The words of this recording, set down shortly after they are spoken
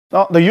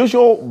Now, the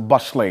usual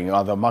bustling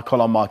at the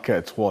Makoloa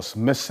market was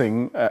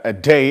missing a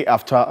day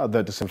after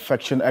the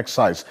disinfection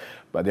exercise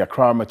by the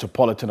Accra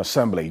Metropolitan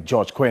Assembly.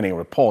 George Quening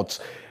reports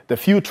the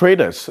few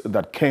traders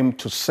that came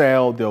to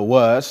sell their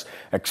wares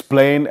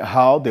explained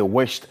how they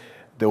wished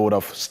they would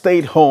have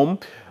stayed home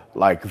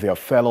like their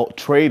fellow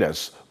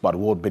traders, but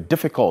would be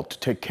difficult to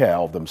take care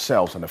of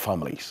themselves and their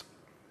families.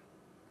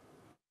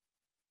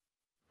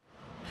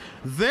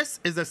 This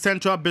is the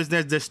central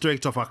business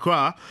district of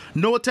Accra,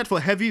 noted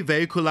for heavy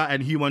vehicular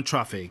and human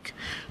traffic.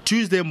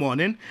 Tuesday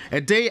morning, a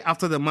day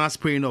after the mass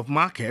spraying of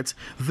markets,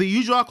 the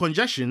usual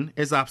congestion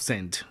is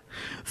absent.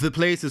 The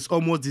place is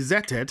almost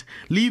deserted,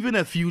 leaving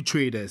a few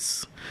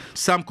traders.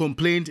 Some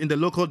complained in the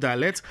local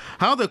dialect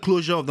how the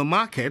closure of the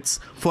markets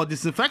for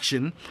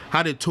disinfection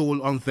had a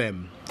toll on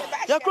them.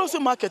 Ya close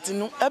market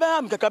no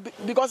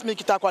because me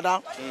kita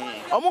kwada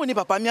omo ni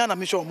papa mi ana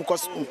me show omo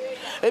koso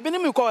e bi ni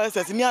me call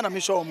SS mi ana me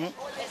show omo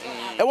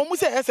e wo mu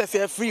say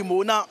SS free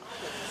mo na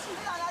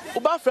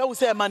uba fra wo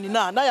say money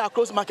na ya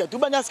close market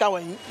uba nya ska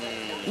wan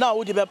na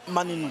wo di be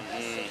money no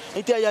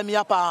ite ya mi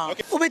apa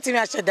ubetimi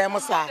a hye dem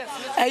sa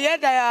e ye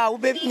da ya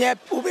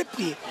ube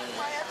pie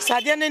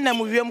sade ne na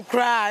mu wiem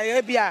kra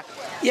e bia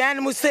ya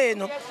no mu say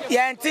no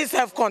ya anti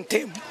self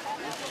contain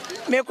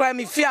me cry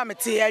me fear me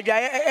tea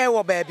e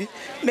wo baby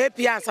me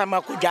piansa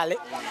makudwale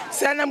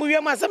say na mu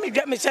wiem asa me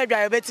dwa me hye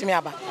dwa betimi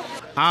aba.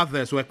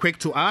 Others were quick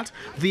to add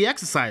the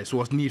exercise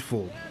was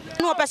needful.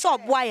 No person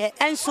boy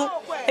enso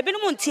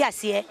ebinom nti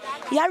ase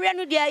yare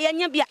no dia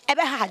yanya bia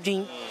ebe ha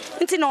adwen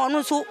nti na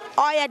ono so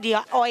oye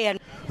dia oye.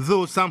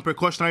 Though some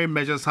precautionary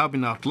measures have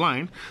been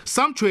outlined,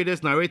 some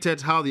traders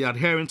narrated how they are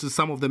adhering to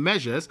some of the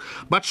measures,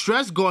 but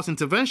stressed God's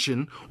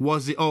intervention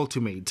was the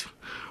ultimate.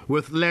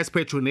 With less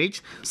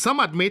patronage,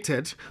 some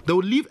admitted they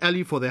would leave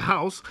early for the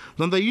house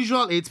than the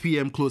usual 8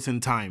 p.m.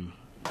 closing time.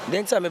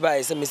 Then tell me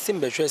by some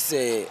simple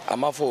say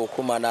I'm for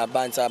Kumana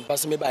Banta,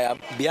 pass me by a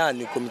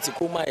Bian committee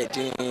Kuma,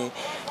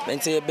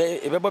 and say,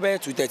 Bebe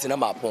to 30 na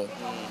mapon.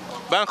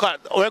 Banka,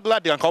 regular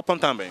the uncommon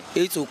time.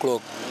 8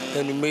 o'clock,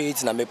 and you may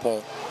eat in a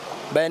mapon.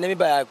 By name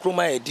by a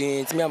Kruma,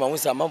 to me, I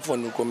was a month for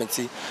new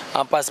committee,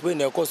 and pass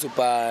when a cost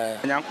by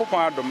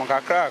Yankopa, the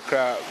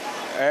Makakra,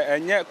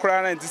 and yet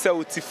crown and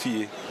sell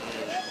Tiffy.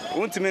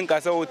 Won't mean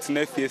Casa would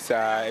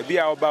Nefis, be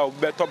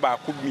about better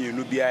back could be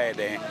Nubia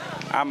then.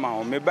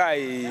 Ama me buy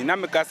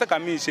Namaka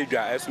Kami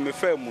Shedra as me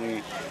firm,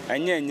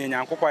 and yen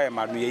Yankopa,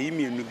 my me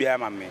Nubia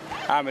mammy.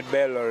 I'm a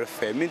bell or a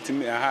fair, mint to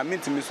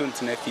me soon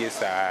to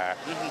Nefis.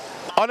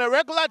 On a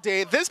regular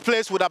day, this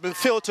place would have been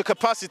filled to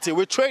capacity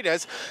with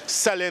traders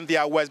selling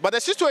their wares. But the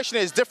situation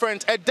is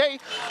different a day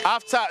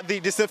after the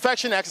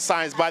disinfection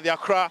exercise by the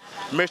Accra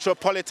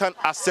Metropolitan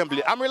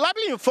Assembly. I'm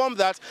reliably informed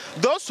that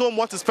those who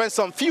want to spend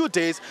some few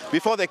days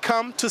before they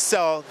come to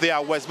sell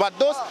their wares. But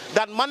those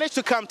that manage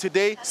to come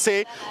today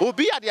say will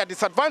be at their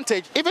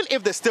disadvantage even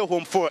if they stay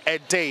home for a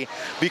day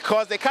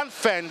because they can't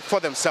fend for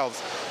themselves.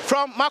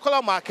 From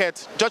Makoloa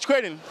Market, George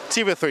Quening,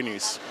 TV3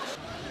 News.